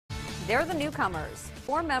They're the newcomers,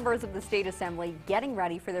 4 members of the state assembly getting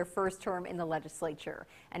ready for their first term in the legislature.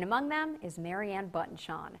 And among them is Marianne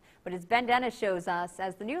Buttenschon. But as Ben Dennis shows us,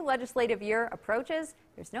 as the new legislative year approaches,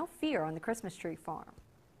 there's no fear on the Christmas tree farm.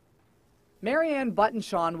 Marianne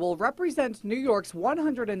Buttenschon will represent New York's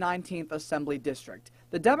 119th Assembly District.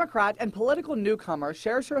 The Democrat and political newcomer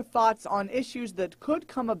shares her thoughts on issues that could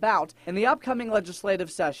come about in the upcoming legislative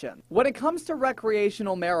session. When it comes to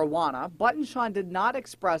recreational marijuana, Buttenschon did not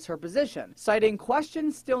express her position, citing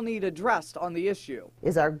questions still need addressed on the issue.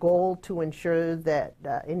 Is our goal to ensure that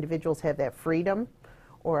individuals have that freedom?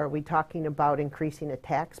 Or are we talking about increasing a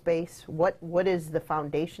tax base? What is the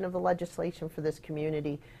foundation of the legislation for this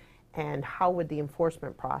community? And how would the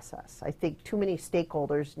enforcement process? I think too many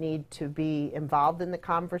stakeholders need to be involved in the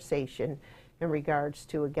conversation in regards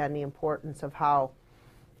to, again, the importance of how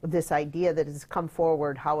this idea that has come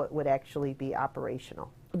forward, how it would actually be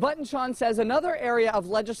operational. Buttenschon says another area of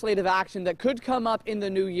legislative action that could come up in the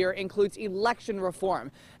new year includes election reform.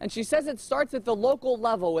 And she says it starts at the local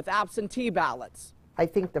level with absentee ballots. I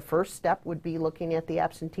think the first step would be looking at the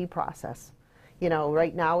absentee process. You know,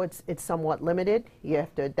 right now it's somewhat limited. You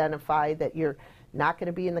have to identify that you're not going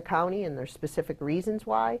to be in the county and there's specific reasons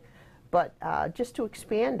why. But just to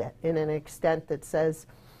expand it in an extent that says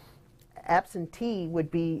absentee would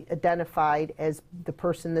be identified as the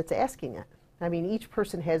person that's asking it. I mean, each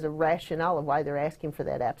person has a rationale of why they're asking for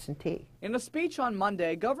that absentee. In a speech on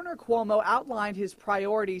Monday, Governor Cuomo outlined his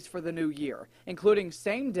priorities for the new year, including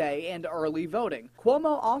same-day and early voting.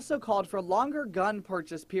 Cuomo also called for longer gun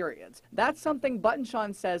purchase periods. That's something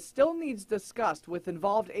Buttenschon says still needs discussed with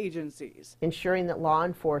involved agencies. Ensuring that law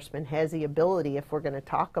enforcement has the ability, if we're going to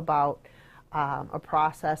talk about a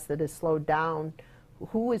process that is slowed down,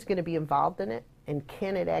 who is going to be involved in it, and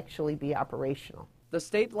can it actually be operational? The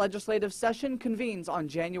state legislative session convenes on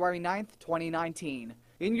January 9th, 2019.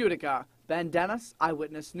 In Utica, Ben Dennis,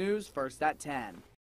 Eyewitness News, First at 10.